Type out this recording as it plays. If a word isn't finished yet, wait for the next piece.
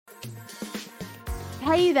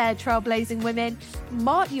Hey there, trailblazing women.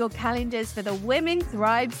 Mark your calendars for the Women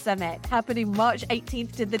Thrive Summit, happening March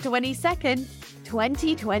 18th to the 22nd,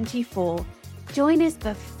 2024. Join us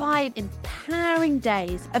for 5 empowering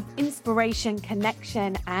days of inspiration,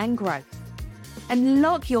 connection, and growth.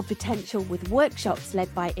 Unlock your potential with workshops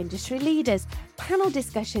led by industry leaders, panel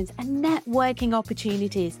discussions, and networking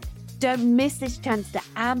opportunities. Don't miss this chance to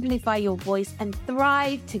amplify your voice and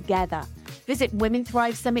thrive together. Visit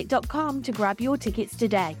womenthrivesummit.com to grab your tickets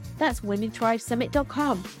today. That's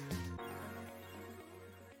womenthrivesummit.com.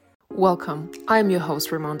 Welcome. I'm your host,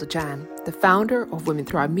 Raimonda Jan, the founder of Women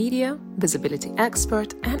Thrive Media, visibility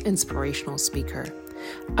expert, and inspirational speaker.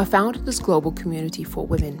 I founded this global community for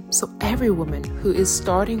women, so every woman who is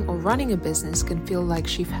starting or running a business can feel like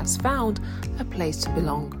she has found a place to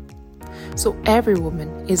belong. So every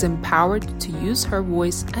woman is empowered to use her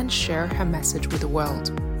voice and share her message with the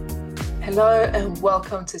world. Hello and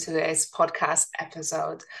welcome to today's podcast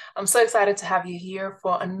episode. I'm so excited to have you here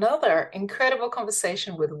for another incredible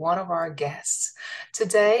conversation with one of our guests.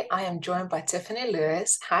 Today, I am joined by Tiffany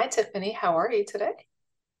Lewis. Hi, Tiffany. How are you today?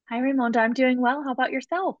 Hi, Raimonda. I'm doing well. How about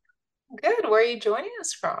yourself? Good. Where are you joining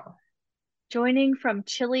us from? Joining from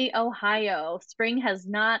chilly Ohio. Spring has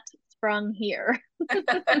not sprung here.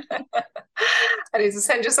 I need to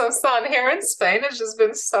send you some sun. Here in Spain, it's just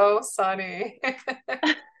been so sunny.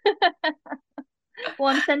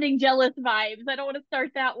 Well, I'm sending jealous vibes. I don't want to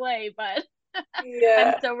start that way, but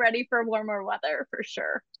Yeah. I'm so ready for warmer weather for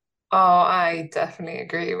sure. Oh, I definitely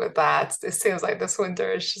agree with that. It seems like this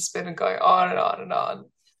winter has just been going on and on and on.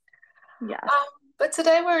 Yes. But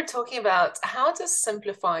today we're talking about how to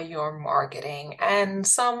simplify your marketing and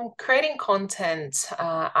some creating content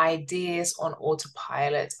ideas on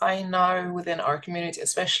autopilot. I know within our community,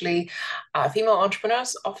 especially female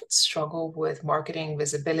entrepreneurs often struggle with marketing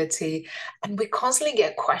visibility, and we constantly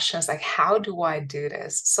get questions like, how do I do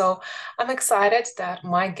this? So I'm excited that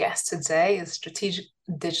my guest today is strategic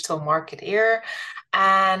digital marketeer,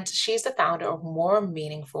 and she's the founder of More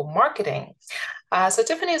Meaningful Marketing. So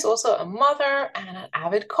Tiffany is also a mother and an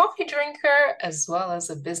avid coffee drinker, as well as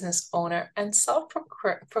a business owner and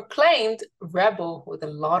self-proclaimed rebel with a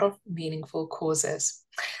lot of meaningful causes.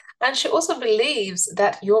 And she also believes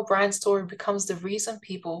that your brand story becomes the reason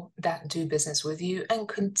people that do business with you and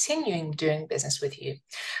continuing doing business with you.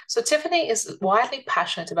 So Tiffany is widely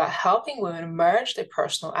passionate about helping women merge their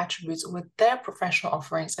personal attributes with their professional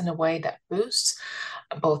offerings in a way that boosts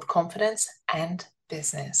both confidence and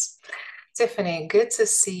business. Tiffany, good to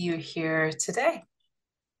see you here today.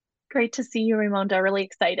 Great to see you, Raimonda. Really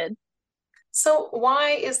excited. So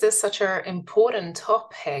why is this such an important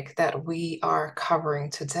topic that we are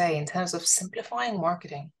covering today in terms of simplifying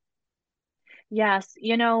marketing? Yes,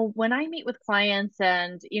 when I meet with clients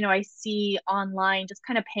and, I see online just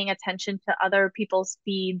kind of paying attention to other people's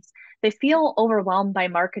feeds, they feel overwhelmed by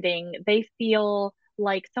marketing. They feel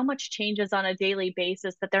like so much changes on a daily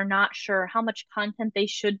basis that they're not sure how much content they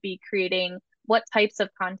should be creating, what types of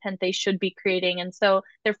content they should be creating. And so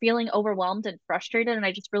they're feeling overwhelmed and frustrated. And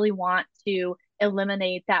I just really want to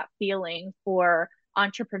eliminate that feeling for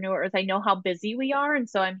entrepreneurs. I know how busy we are. And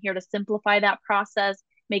so I'm here to simplify that process,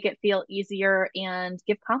 make it feel easier, and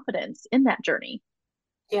give confidence in that journey.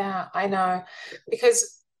 Yeah, I know.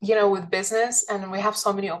 Because, with business, and we have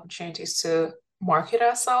so many opportunities to market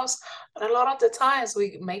ourselves, but a lot of the times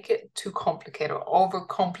we make it too complicated or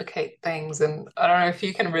overcomplicate things. And I don't know if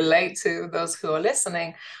you can relate to those who are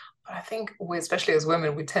listening, but I think we, especially as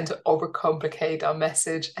women, we tend to overcomplicate our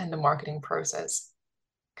message and the marketing process.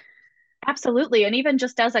 Absolutely. And even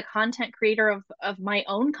just as a content creator of my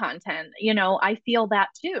own content, I feel that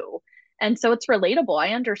too. And so it's relatable.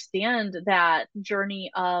 I understand that journey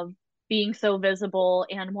of being so visible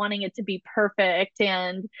and wanting it to be perfect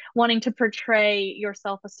and wanting to portray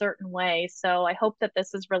yourself a certain way. So I hope that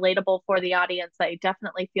this is relatable for the audience. I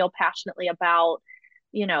definitely feel passionately about,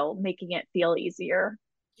 making it feel easier.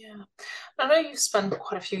 Yeah. I know you've spent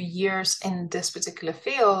quite a few years in this particular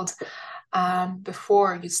field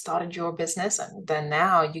before you started your business, and then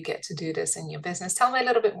now you get to do this in your business. Tell me a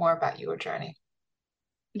little bit more about your journey.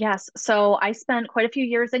 Yes. So I spent quite a few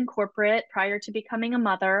years in corporate prior to becoming a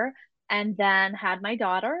mother, and then had my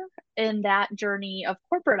daughter. In that journey of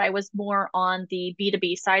corporate, I was more on the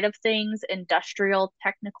B2B side of things, industrial,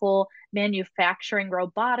 technical, manufacturing,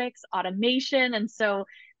 robotics, automation. And so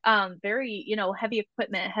very, heavy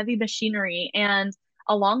equipment, heavy machinery. And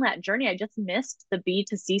along that journey, I just missed the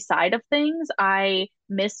B2C side of things. I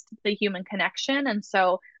missed the human connection. And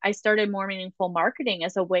so I started More Meaningful Marketing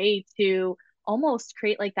as a way to almost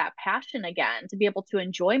create like that passion again, to be able to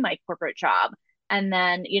enjoy my corporate job. And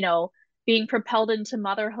then, being propelled into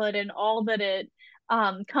motherhood and all that it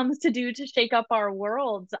comes to do to shake up our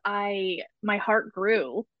worlds, my heart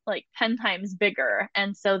grew like 10 times bigger.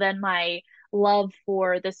 And so then my love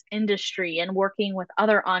for this industry and working with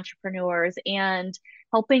other entrepreneurs and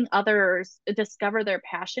helping others discover their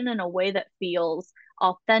passion in a way that feels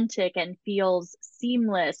authentic and feels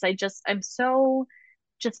seamless. I'm so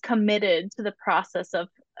just committed to the process of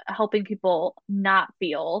helping people not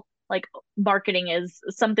feel like marketing is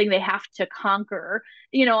something they have to conquer,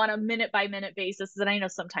 on a minute by minute basis. And I know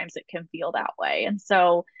sometimes it can feel that way. And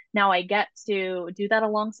so now I get to do that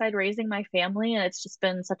alongside raising my family. And it's just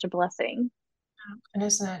been such a blessing. And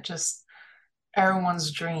isn't it just everyone's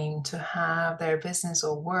dream to have their business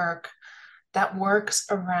or work that works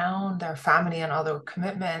around their family and other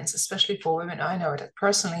commitments, especially for women? I know that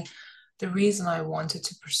personally, the reason I wanted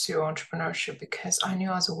to pursue entrepreneurship because I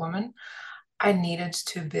knew as a woman, I needed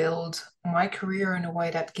to build my career in a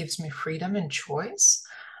way that gives me freedom and choice.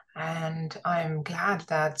 And I'm glad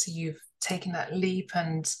that you've taken that leap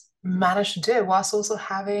and managed to do it whilst also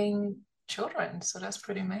having children. So that's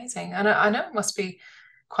pretty amazing. And I know it must be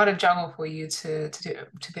quite a jungle for you to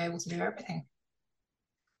be able to do everything.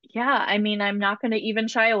 Yeah, I mean, I'm not going to even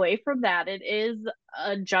shy away from that. It is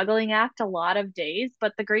a juggling act a lot of days,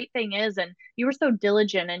 but the great thing is, and you were so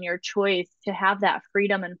diligent in your choice to have that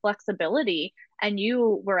freedom and flexibility, and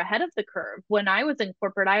you were ahead of the curve. When I was in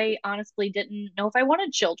corporate, I honestly didn't know if I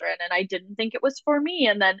wanted children, and I didn't think it was for me.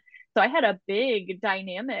 And then, so I had a big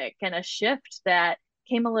dynamic and a shift that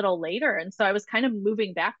came a little later. And so I was kind of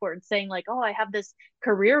moving backwards, saying, like, oh, I have this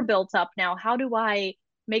career built up now. How do I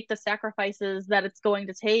make the sacrifices that it's going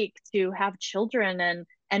to take to have children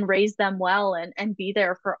and raise them well and be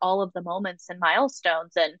there for all of the moments and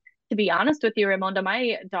milestones? And to be honest with you, Ramonda,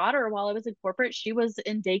 my daughter, while I was in corporate, she was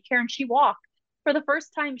in daycare and she walked. For the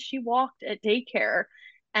first time, she walked at daycare.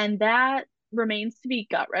 And that remains to be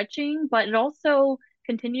gut wrenching, but it also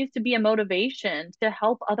continues to be a motivation to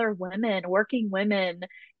help other women, working women,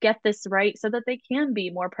 get this right so that they can be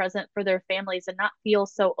more present for their families and not feel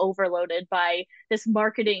so overloaded by this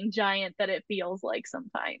marketing giant that it feels like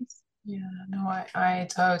sometimes. Yeah, no, I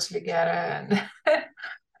totally get it. And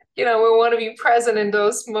we want to be present in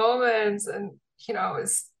those moments. And,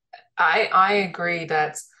 I agree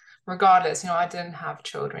that regardless, I didn't have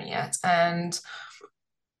children yet. And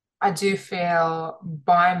I do feel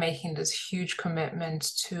by making this huge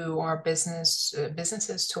commitment to our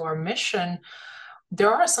businesses, to our mission,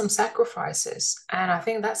 there are some sacrifices. And I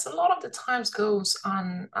think that's a lot of the times goes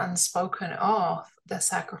unspoken of the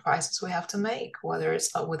sacrifices we have to make, whether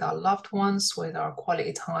it's with our loved ones, with our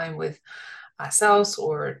quality time with ourselves,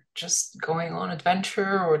 or just going on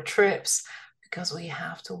adventure or trips, because we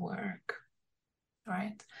have to work,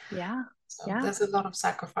 right? Yeah. So Yeah. there's a lot of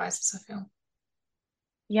sacrifices, I feel.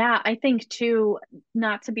 Yeah, I think too,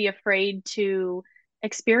 not to be afraid to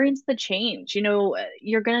experience the change.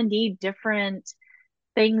 You're going to need different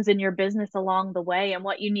things in your business along the way. And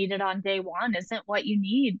what you needed on day one isn't what you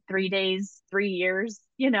need 3 days, 3 years,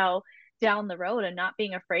 down the road, and not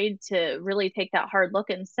being afraid to really take that hard look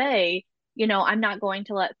and say, I'm not going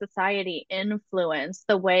to let society influence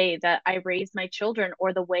the way that I raise my children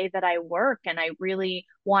or the way that I work. And I really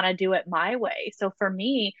want to do it my way. So for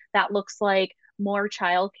me, that looks like more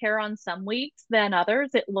childcare on some weeks than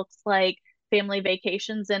others. It looks like family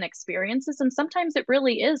vacations and experiences. And sometimes it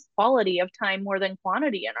really is quality of time more than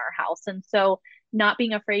quantity in our house. And so not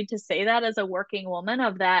being afraid to say that as a working woman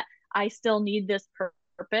of that, I still need this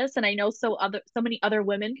purpose. And I know so many other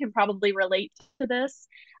women can probably relate to this.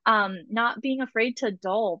 Not being afraid to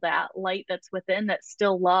dull that light that's within that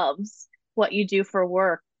still loves what you do for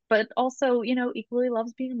work, but also, equally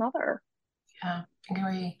loves being a mother. Yeah, I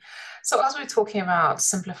agree. So as we're talking about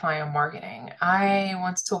simplifying marketing, I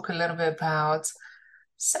want to talk a little bit about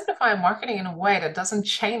simplifying marketing in a way that doesn't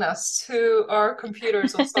chain us to our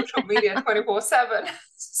computers or social media 24/7.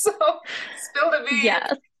 So spill the beans.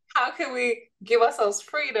 Yes. How can we give ourselves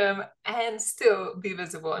freedom and still be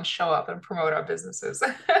visible and show up and promote our businesses?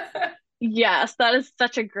 Yes, that is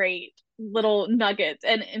such a great little nugget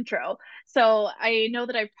and intro. So I know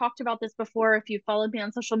that I've talked about this before. If you followed me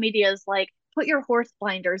on social media, is like put your horse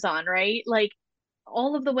blinders on, right? Like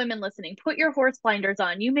all of the women listening, put your horse blinders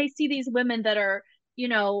on. You may see these women that are,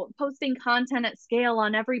 posting content at scale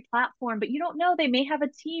on every platform, but you don't know. They may have a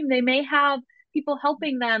team, they may have people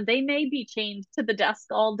helping them, they may be chained to the desk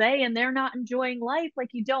all day and they're not enjoying life. Like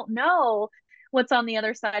you don't know what's on the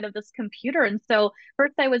other side of this computer. And so,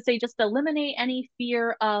 first, I would say just eliminate any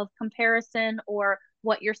fear of comparison or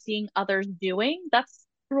what you're seeing others doing. That's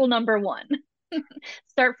rule number one.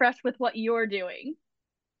 Start fresh with what you're doing.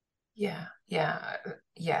 Yeah,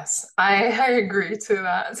 yes, I agree to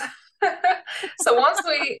that. So once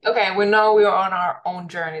okay, we know we are on our own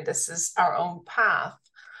journey. This is our own path.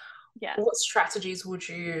 Yes. What strategies would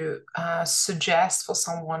you suggest for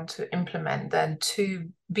someone to implement then to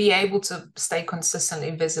be able to stay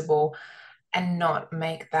consistently visible and not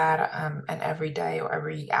make that an everyday or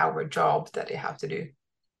every hour job that they have to do?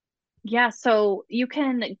 Yeah, so you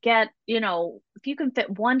can get, if you can fit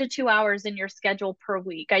 1 to 2 hours in your schedule per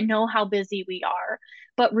week. I know how busy we are,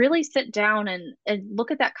 but really sit down and look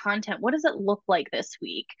at that content. What does it look like this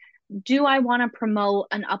week? Do I want to promote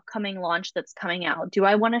an upcoming launch that's coming out? Do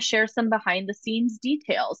I want to share some behind the scenes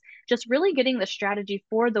details? Just really getting the strategy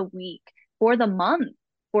for the week, for the month,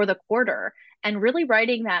 for the quarter, and really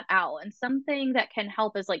writing that out. And something that can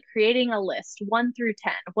help is like creating a list 1 through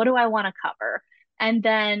 10. What do I want to cover? And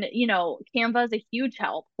then, Canva is a huge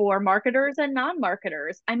help for marketers and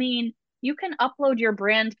non-marketers. I mean, you can upload your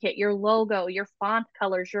brand kit, your logo, your font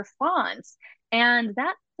colors, your fonts, and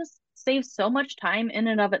that just saves so much time in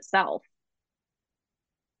and of itself.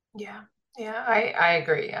 Yeah, yeah, I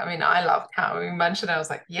agree. I mean, I loved how we mentioned it. I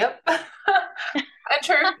was like, yep. And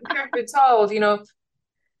truth be told,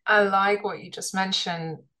 I like what you just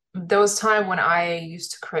mentioned. There was time when I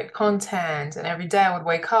used to create content, and every day I would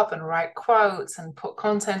wake up and write quotes and put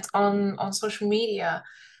content on social media.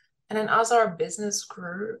 And then as our business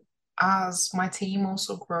grew, as my team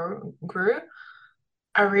also grew,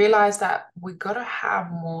 I realized that we got to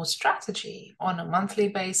have more strategy on a monthly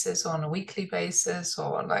basis, on a weekly basis,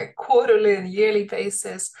 or on like quarterly and yearly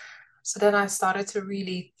basis. So then I started to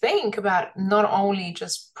really think about not only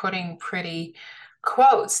just putting pretty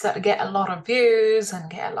quotes that get a lot of views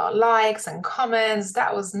and get a lot of likes and comments.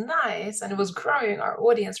 That was nice and it was growing our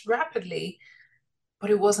audience rapidly,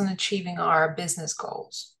 but it wasn't achieving our business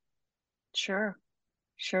goals. Sure.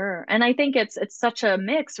 Sure. And I think it's such a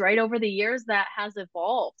mix, right? Over the years that has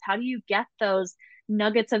evolved. How do you get those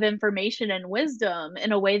nuggets of information and wisdom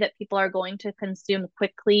in a way that people are going to consume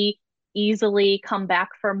quickly, easily, come back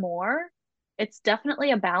for more? It's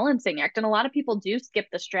definitely a balancing act. And a lot of people do skip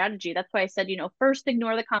the strategy. That's why I said, first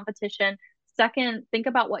ignore the competition. Second, think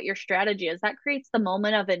about what your strategy is. That creates the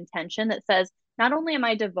moment of intention that says, not only am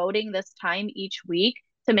I devoting this time each week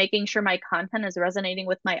to making sure my content is resonating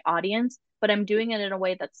with my audience, but I'm doing it in a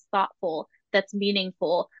way that's thoughtful, that's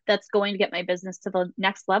meaningful, that's going to get my business to the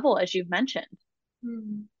next level, as you've mentioned.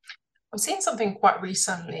 Hmm. I've seen something quite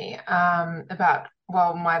recently about,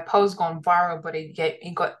 well, my post gone viral, but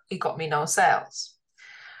it got me no sales.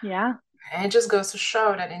 Yeah, And it just goes to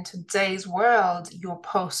show that in today's world, your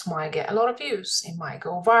post might get a lot of views. It might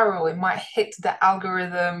go viral. It might hit the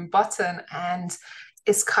algorithm button and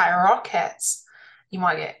it skyrockets. You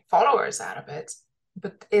might get followers out of it,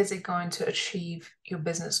 but is it going to achieve your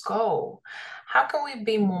business goal? How can we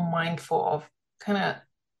be more mindful of kind of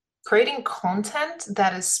creating content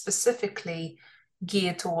that is specifically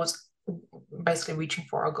geared towards basically reaching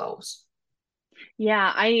for our goals?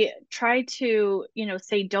 yeah. I try to,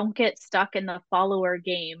 say don't get stuck in the follower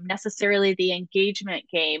game, necessarily the engagement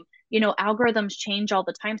game. Algorithms change all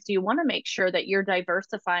the time. So you want to make sure that you're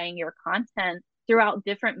diversifying your content throughout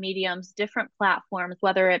different mediums, different platforms,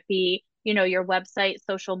 whether it be, your website,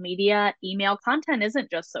 social media, email. Content isn't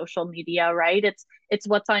just social media, right? It's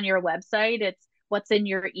what's on your website, it's what's in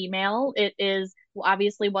your email. It is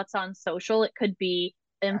obviously what's on social. It could be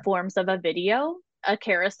in forms of a video, a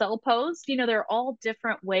carousel post. There are all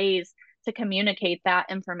different ways to communicate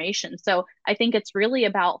that information. So I think it's really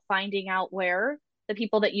about finding out where the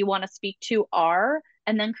people that you want to speak to are,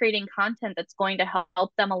 and then creating content that's going to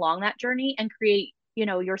help them along that journey and create,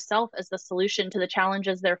 yourself as the solution to the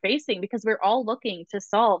challenges they're facing, because we're all looking to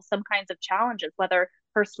solve some kinds of challenges, whether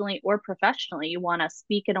personally or professionally. You want to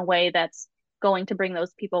speak in a way that's going to bring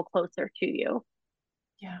those people closer to you.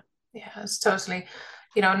 Yeah, yeah, it's totally,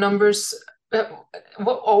 numbers. uh,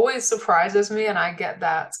 What always surprises me, and I get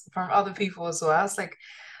that from other people as well. It's like,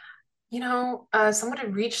 somebody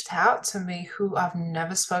reached out to me who I've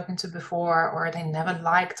never spoken to before, or they never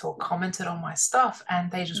liked or commented on my stuff,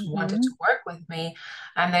 and they just wanted to Hmm. work with me.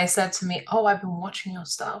 And they said to me, "Oh, I've been watching your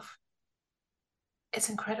stuff. It's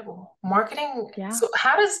incredible. Marketing." Yeah. So,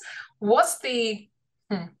 what's the,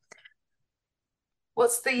 hmm,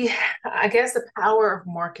 what's the, I guess, the power of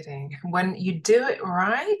marketing when you do it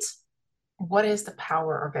right? What is the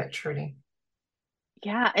power of it, truly?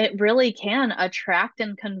 Yeah, it really can attract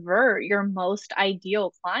and convert your most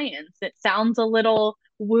ideal clients. It sounds a little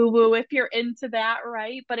woo-woo if you're into that,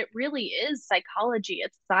 right? But it really is psychology,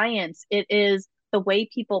 it's science, it is the way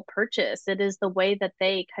people purchase, it is the way that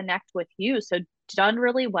they connect with you. So done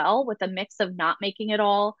really well with a mix of not making it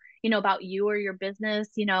all, about you or your business,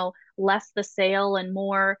 less the sale and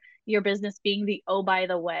more, your business being the oh by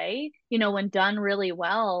the way, when done really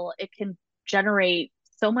well, it can generate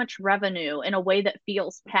so much revenue in a way that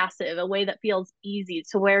feels passive, a way that feels easy,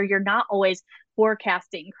 to where you're not always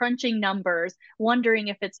forecasting, crunching numbers, wondering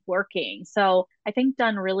if it's working. So I think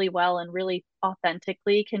done really well and really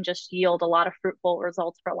authentically can just yield a lot of fruitful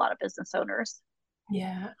results for a lot of business owners.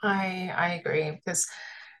 Yeah, I agree because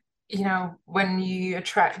when you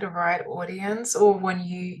attract the right audience or when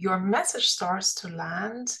your message starts to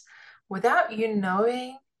land without you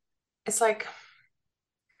knowing, it's like,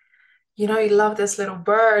 you love this little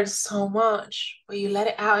bird so much, but you let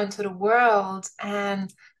it out into the world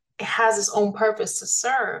and it has its own purpose to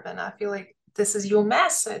serve. And I feel like this is your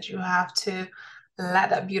message. You have to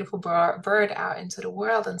let that beautiful bird out into the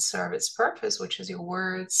world and serve its purpose, which is your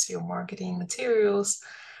words, your marketing materials.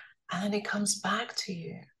 And then it comes back to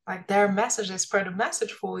you. Like their message, they spread a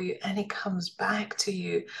message for you and it comes back to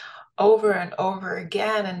you over and over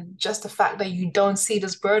again. And just the fact that you don't see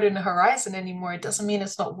this bird in the horizon anymore, it doesn't mean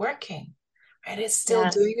it's not working, right? It's still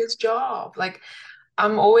Yes. doing its job. Like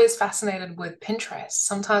I'm always fascinated with Pinterest.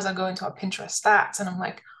 Sometimes I go into our Pinterest stats and I'm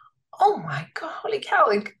like, oh my God, holy cow.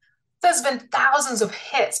 Like there's been thousands of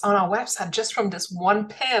hits on our website just from this one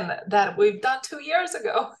pin that we've done 2 years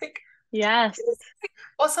ago. Like, Yes.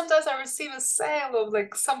 or sometimes I receive a sale of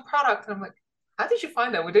like some product and I'm like, how did you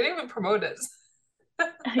find that? We didn't even promote it.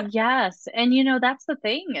 Yes. And that's the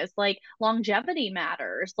thing, is like longevity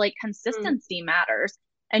matters, like Mm, consistency matters.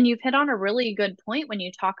 And you've hit on a really good point when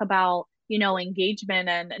you talk about, engagement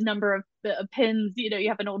and number of pins, you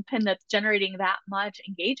have an old pin that's generating that much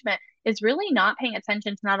engagement, is really not paying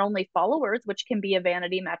attention to not only followers, which can be a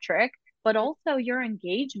vanity metric, but also your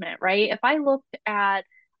engagement, right? If I looked at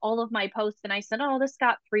all of my posts and I said, oh, this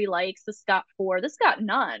got 3 likes, this got 4, this got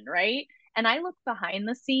none, right? And I look behind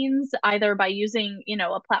the scenes either by using,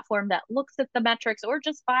 a platform that looks at the metrics, or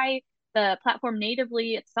just by the platform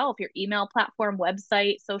natively itself, your email platform,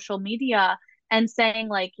 website, social media, and saying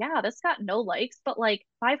like, yeah, this got no likes, but like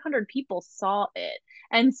 500 people saw it.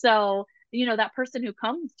 And so, that person who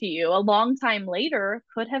comes to you a long time later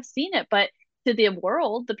could have seen it, but to the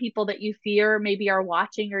world, the people that you fear maybe are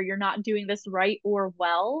watching, or you're not doing this right or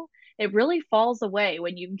well, it really falls away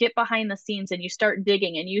when you get behind the scenes and you start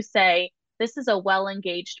digging and you say, this is a well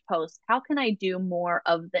engaged post. How can I do more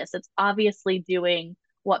of this? It's obviously doing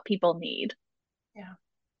what people need. yeah.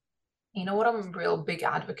 You know what I'm a real big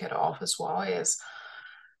advocate of as well is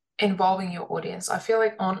involving your audience. I feel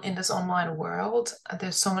like on in this online world,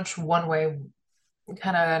 there's so much one-way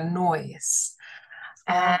kind of noise.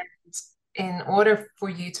 Yeah. And in order for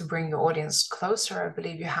you to bring your audience closer, I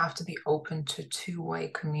believe you have to be open to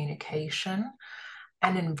two-way communication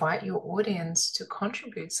and invite your audience to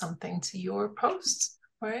contribute something to your posts,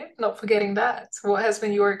 right? Not forgetting that. What has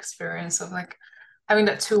been your experience of like having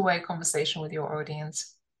that two-way conversation with your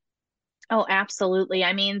audience? Oh, absolutely.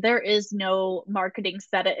 I mean, there is no marketing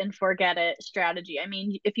set it and forget it strategy. I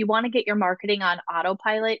mean, if you want to get your marketing on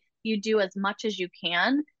autopilot, you do as much as you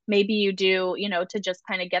can. Maybe you do, to just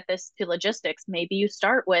kind of get this to logistics. Maybe you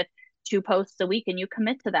start with 2 posts a week and you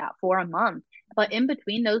commit to that for a month. But in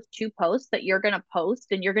between those 2 posts that you're going to post,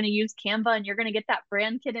 and you're going to use Canva, and you're going to get that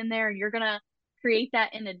brand kit in there, and you're going to create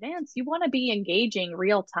that in advance, you want to be engaging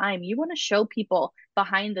real time. You want to show people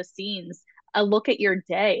behind the scenes a look at your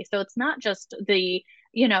day. So it's not just the,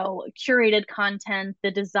 curated content,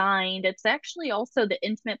 the designed, it's actually also the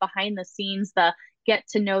intimate behind the scenes, the get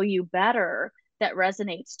to know you better, that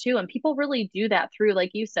resonates too. And people really do that through,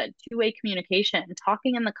 like you said, two-way communication,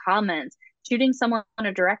 talking in the comments, shooting someone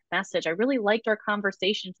a direct message. I really liked our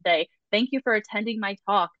conversation today. Thank you for attending my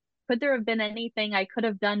talk. Could there have been anything I could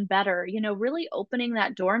have done better? Really opening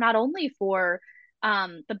that door, not only for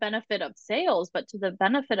the benefit of sales, but to the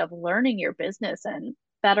benefit of learning your business and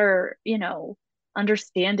better,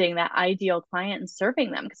 understanding that ideal client and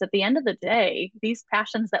serving them. Because at the end of the day, these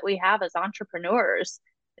passions that we have as entrepreneurs,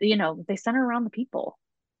 they center around the people.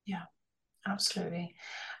 Yeah, absolutely.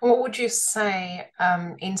 What would you say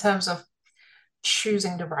in terms of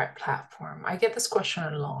choosing the right platform? I get this question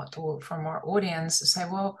a lot from our audience to say,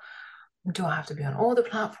 well, do I have to be on all the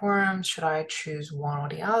platforms? Should I choose one or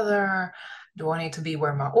the other? Do I need to be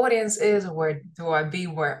where my audience is, or where do I be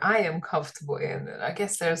where I am comfortable in? And I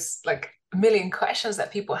guess there's like a million questions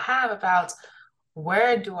that people have about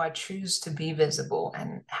where do I choose to be visible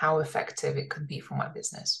and how effective it could be for my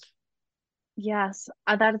business. Yes,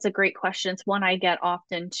 that is a great question. It's one I get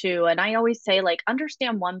often too. And I always say, like,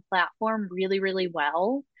 understand one platform really, really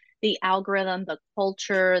well. The algorithm, the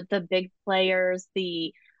culture, the big players,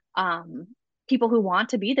 the um, people who want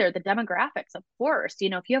to be there, the demographics, of course.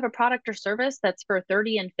 If you have a product or service that's for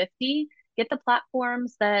 30 and 50, get the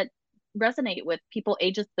platforms that resonate with people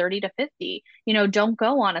ages 30 to 50. Don't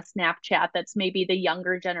go on a Snapchat that's maybe the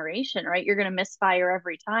younger generation, right? You're going to misfire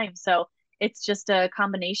every time. So it's just a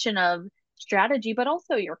combination of strategy, but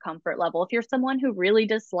also your comfort level. If you're someone who really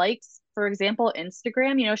dislikes, for example,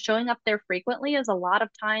 Instagram, showing up there frequently is a lot of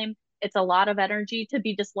time. It's a lot of energy to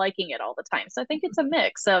be disliking it all the time. So I think it's a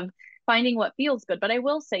mix of finding what feels good. But I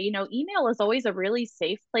will say, email is always a really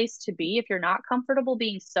safe place to be if you're not comfortable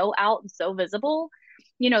being so out and so visible.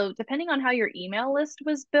 Depending on how your email list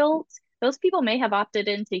was built, those people may have opted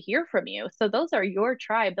in to hear from you. So those are your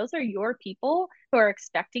tribe. Those are your people who are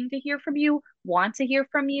expecting to hear from you, want to hear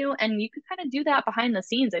from you. And you can kind of do that behind the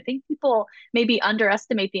scenes. I think people maybe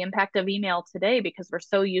underestimate the impact of email today because we're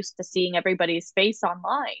so used to seeing everybody's face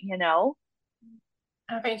online.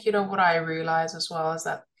 I think, what I realize as well is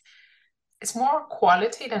that it's more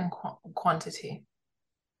quality than quantity.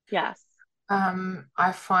 Yes.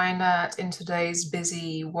 I find that in today's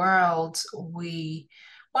busy world, we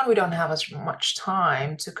don't have as much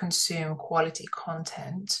time to consume quality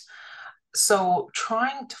content. So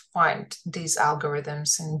trying to find these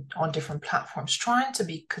algorithms on different platforms, trying to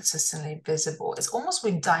be consistently visible, it's almost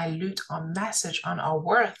we dilute our message and our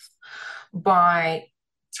worth by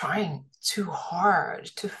trying too hard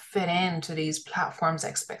to fit into these platforms'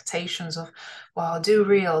 expectations of, well, do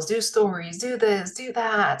reels, do stories, do this, do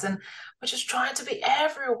that. And we're just trying to be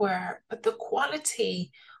everywhere. But the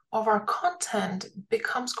quality of our content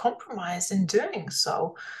becomes compromised in doing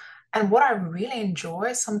so. And what I really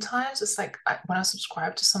enjoy sometimes is like when I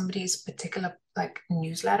subscribe to somebody's particular like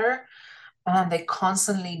newsletter and they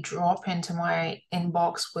constantly drop into my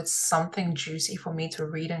inbox with something juicy for me to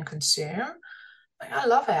read and consume. Like, I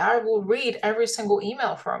love it. I will read every single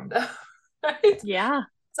email from them, right? Yeah.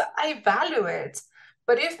 So I value it.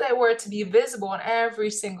 But if they were to be visible on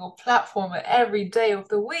every single platform at every day of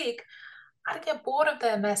the week, I'd get bored of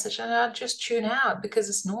their message and I'd just tune out because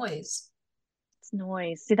it's noise. It's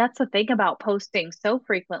noise. See, that's the thing about posting so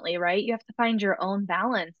frequently, right? You have to find your own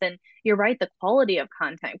balance. And you're right, the quality of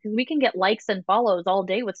content, because we can get likes and follows all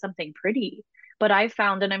day with something pretty. But I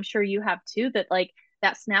found, and I'm sure you have too, that like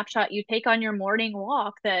that snapshot you take on your morning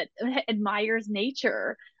walk that admires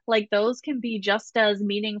nature, like those can be just as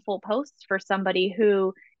meaningful posts for somebody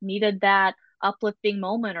who needed that uplifting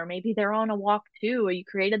moment, or maybe they're on a walk too, or you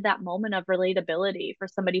created that moment of relatability for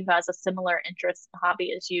somebody who has a similar interest and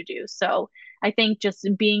hobby as you do. So I think just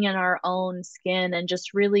being in our own skin and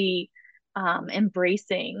just really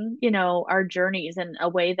embracing, our journeys in a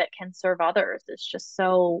way that can serve others is just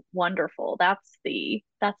so wonderful. That's the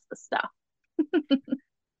stuff.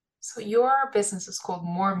 So your business is called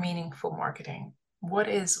More Meaningful Marketing. What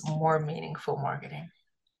is more meaningful marketing?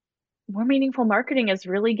 More meaningful marketing is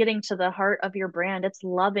really getting to the heart of your brand. It's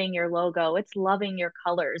loving your logo, it's loving your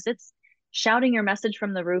colors, it's shouting your message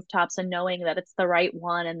from the rooftops and knowing that it's the right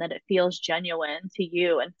one and that it feels genuine to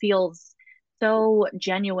you and feels so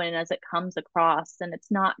genuine as it comes across. And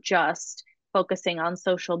it's not just focusing on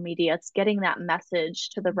social media, it's getting that message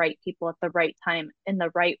to the right people at the right time in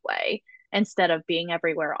the right way instead of being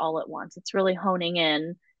everywhere all at once. It's really honing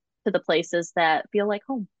in to the places that feel like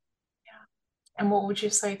home. And what would you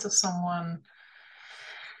say to someone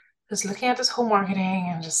who's looking at this whole marketing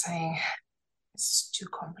and just saying, it's too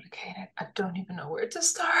complicated. I don't even know where to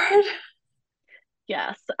start.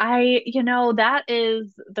 Yes, that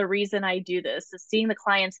is the reason I do this is seeing the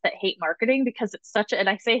clients that hate marketing because it's and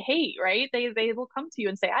I say hate, right? They will come to you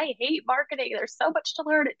and say, I hate marketing. There's so much to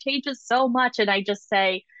learn. It changes so much. And I just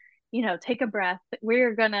say, take a breath.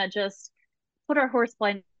 We're gonna just put our horse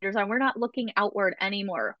blinders on. We're not looking outward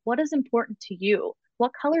anymore. What is important to you?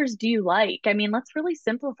 What colors do you like? I mean, let's really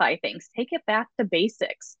simplify things. Take it back to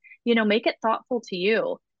basics. Make it thoughtful to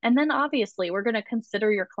you. And then obviously, we're going to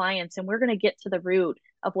consider your clients and we're going to get to the root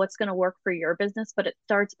of what's going to work for your business. But it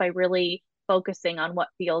starts by really focusing on what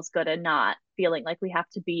feels good and not feeling like we have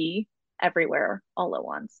to be everywhere all at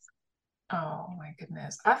once. Oh my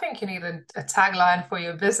goodness. I think you need a tagline for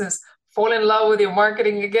your business. Fall in love with your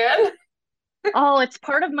marketing again. Oh, it's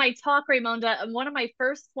part of my talk, Raymonda. And one of my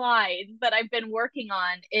first slides that I've been working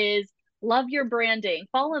on is love your branding,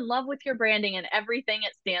 fall in love with your branding and everything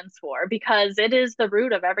it stands for, because it is the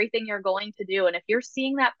root of everything you're going to do. And if you're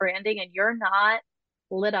seeing that branding and you're not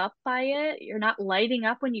lit up by it, you're not lighting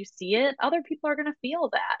up when you see it, other people are going to feel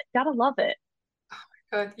that. You gotta love it.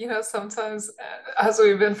 But sometimes as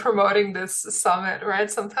we've been promoting this summit,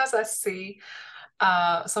 right? Sometimes I see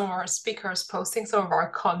some of our speakers posting some of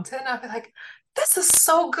our content. I'll be like, this is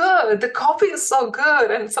so good. The copy is so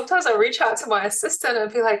good. And sometimes I reach out to my assistant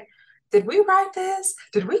and be like, did we write this?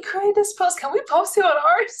 Did we create this post? Can we post it on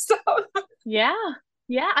our stuff? Yeah.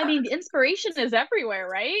 Yeah, I mean, inspiration is everywhere,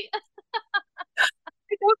 right?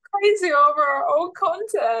 We go crazy over our own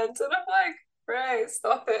content. And I'm like, Ray,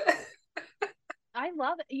 stop it. I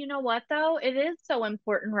love it. You know what, though? It is so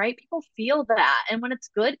important, right? People feel that. And when it's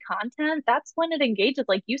good content, that's when it engages.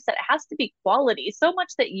 Like you said, it has to be quality. So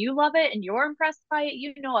much that you love it and you're impressed by it,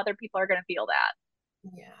 you know, other people are going to feel that.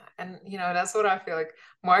 Yeah. And that's what I feel like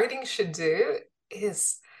marketing should do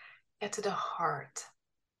is get to the heart.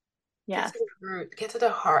 Get to Yes. the root, get to the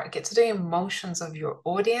heart, get to the emotions of your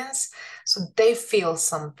audience so they feel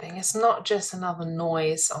something. It's not just another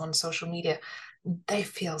noise on social media. They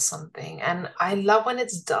feel something. And I love when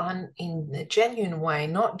it's done in a genuine way,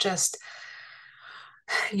 not just,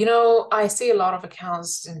 I see a lot of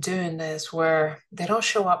accounts doing this where they don't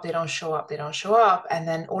show up, they don't show up, they don't show up. And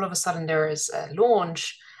then all of a sudden there is a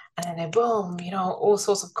launch and then boom, all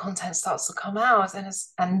sorts of content starts to come out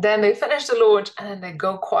and then they finish the launch and then they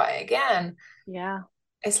go quiet again. Yeah.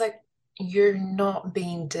 It's like you're not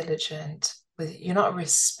being diligent you're not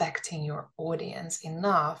respecting your audience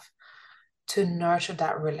enough to nurture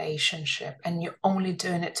that relationship, and you're only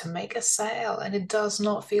doing it to make a sale, and it does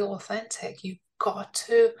not feel authentic. You've got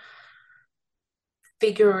to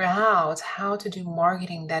figure out how to do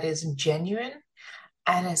marketing that is genuine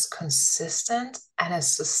and is consistent and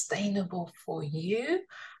is sustainable for you,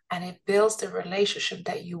 and it builds the relationship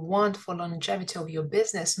that you want for longevity of your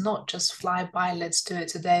business, not just fly by, let's do it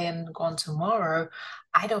today and gone tomorrow.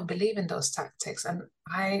 I don't believe in those tactics, and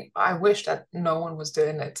I wish that no one was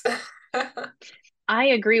doing it. I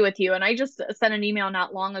agree with you. And I just sent an email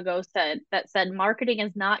not long ago said marketing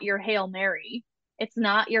is not your Hail Mary. It's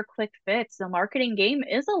not your quick fix. The marketing game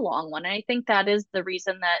is a long one. And I think that is the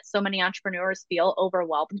reason that so many entrepreneurs feel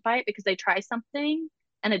overwhelmed by it because they try something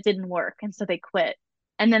and it didn't work. And so they quit.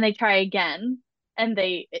 And then they try again and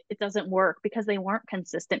it doesn't work because they weren't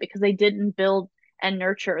consistent, because they didn't build and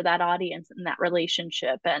nurture that audience and that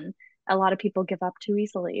relationship. And a lot of people give up too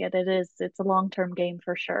easily. It's a long-term game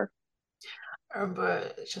for sure.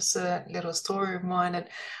 But just a little story of mine that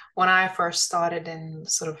when I first started in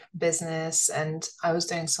sort of business and I was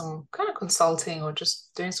doing some kind of consulting or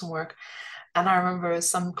just doing some work, and I remember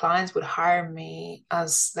some clients would hire me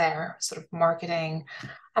as their sort of marketing,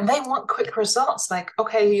 and they want quick results. Like,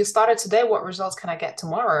 okay, you started today, what results can I get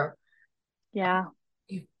tomorrow? Yeah.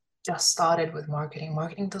 You just started with marketing.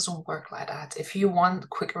 Marketing doesn't work like that. If you want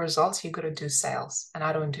quick results, you got to do sales. And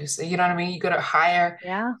I don't do so. You know what I mean? You got to hire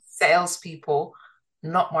Yeah. salespeople,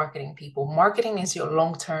 not marketing people. Marketing is your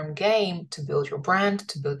long-term game to build your brand,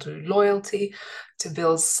 to build your loyalty, to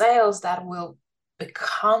build sales that will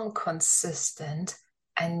become consistent.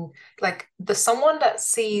 And like the someone that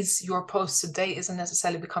sees your post today isn't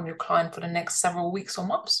necessarily become your client for the next several weeks or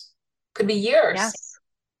months. Could be years. Yes.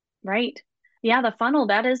 Right. Yeah, the funnel,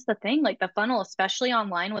 that is the thing. Like the funnel, especially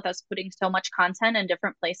online with us putting so much content in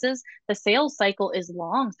different places, the sales cycle is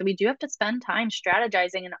long. So we do have to spend time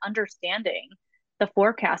strategizing and understanding the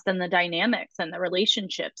forecast and the dynamics and the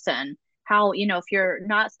relationships and how, if you're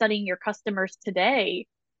not studying your customers today,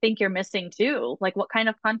 think you're missing too. Like what kind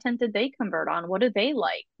of content did they convert on? What do they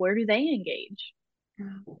like? Where do they engage?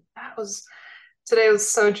 That was Today was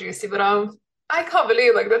so juicy, but I can't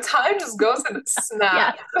believe like the time just goes in a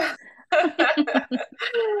snap. Yes.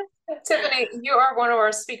 Tiffany, you are one of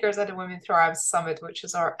our speakers at the Women Thrive Summit, which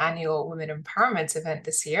is our annual women empowerment event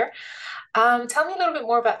this year. Tell me a little bit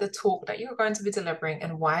more about the talk that you're going to be delivering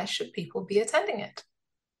and why should people be attending it?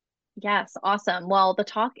 Yes, awesome. Well, the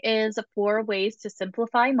talk is 4 ways to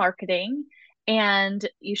simplify marketing, and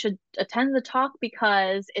you should attend the talk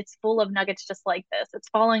because it's full of nuggets just like this. It's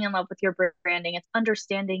falling in love with your branding, it's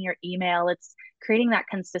understanding your email, it's creating that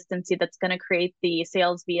consistency that's going to create the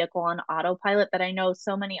sales vehicle on autopilot that I know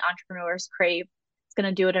so many entrepreneurs crave. It's going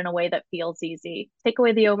to do it in a way that feels easy. Take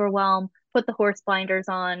away the overwhelm, put the horse blinders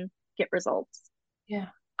on, get results. Yeah,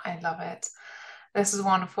 I love it. This is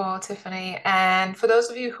wonderful, Tiffany. And for those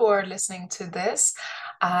of you who are listening to this,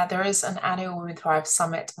 there is an annual Women Thrive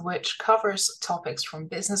Summit, which covers topics from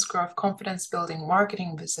business growth, confidence building,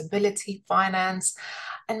 marketing, visibility, finance,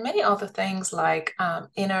 and many other things like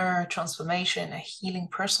inner transformation, healing,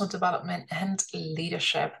 personal development, and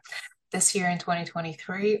leadership. This year in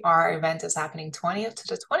 2023, our event is happening 20th to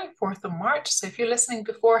the 24th of March. So if you're listening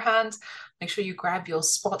beforehand, make sure you grab your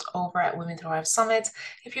spot over at Women Thrive Summit.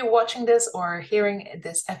 If you're watching this or hearing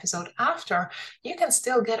this episode after, you can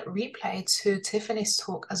still get replay to Tiffany's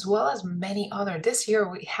talk as well as many other. This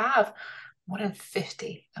year we have more than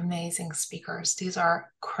 50 amazing speakers. These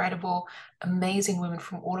are credible, amazing women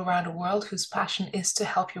from all around the world whose passion is to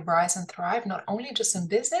help you rise and thrive, not only just in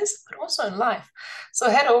business, but also in life. So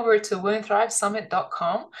head over to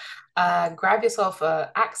womenthrivesummit.com. grab yourself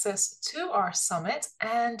access to our summit,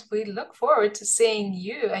 and we look forward to seeing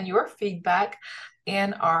you and your feedback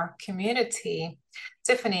in our community.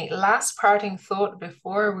 Tiffany, last parting thought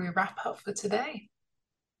before we wrap up for today.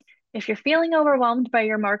 If you're feeling overwhelmed by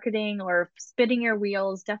your marketing or spinning your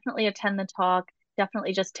wheels, definitely attend the talk.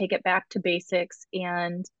 Definitely just take it back to basics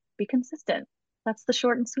and be consistent. That's the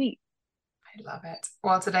short and sweet. I love it.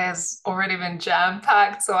 Well, today has already been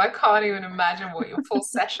jam-packed, so I can't even imagine what your full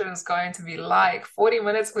session is going to be like. 40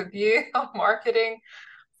 minutes with you on marketing.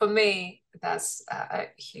 For me, that's a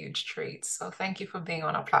huge treat. So thank you for being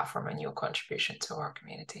on our platform and your contribution to our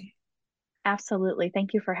community. Absolutely.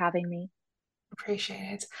 Thank you for having me.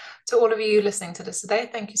 Appreciate it. To all of you listening to this today,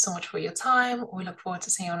 thank you so much for your time. We look forward to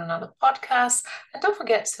seeing you on another podcast. And don't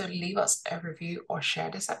forget to leave us a review or share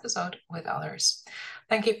this episode with others.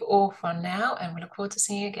 Thank you all for now, and we look forward to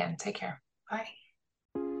seeing you again. Take care. Bye.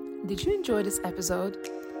 Did you enjoy this episode?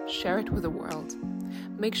 Share it with the world.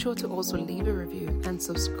 Make sure to also leave a review and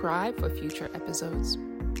subscribe for future episodes.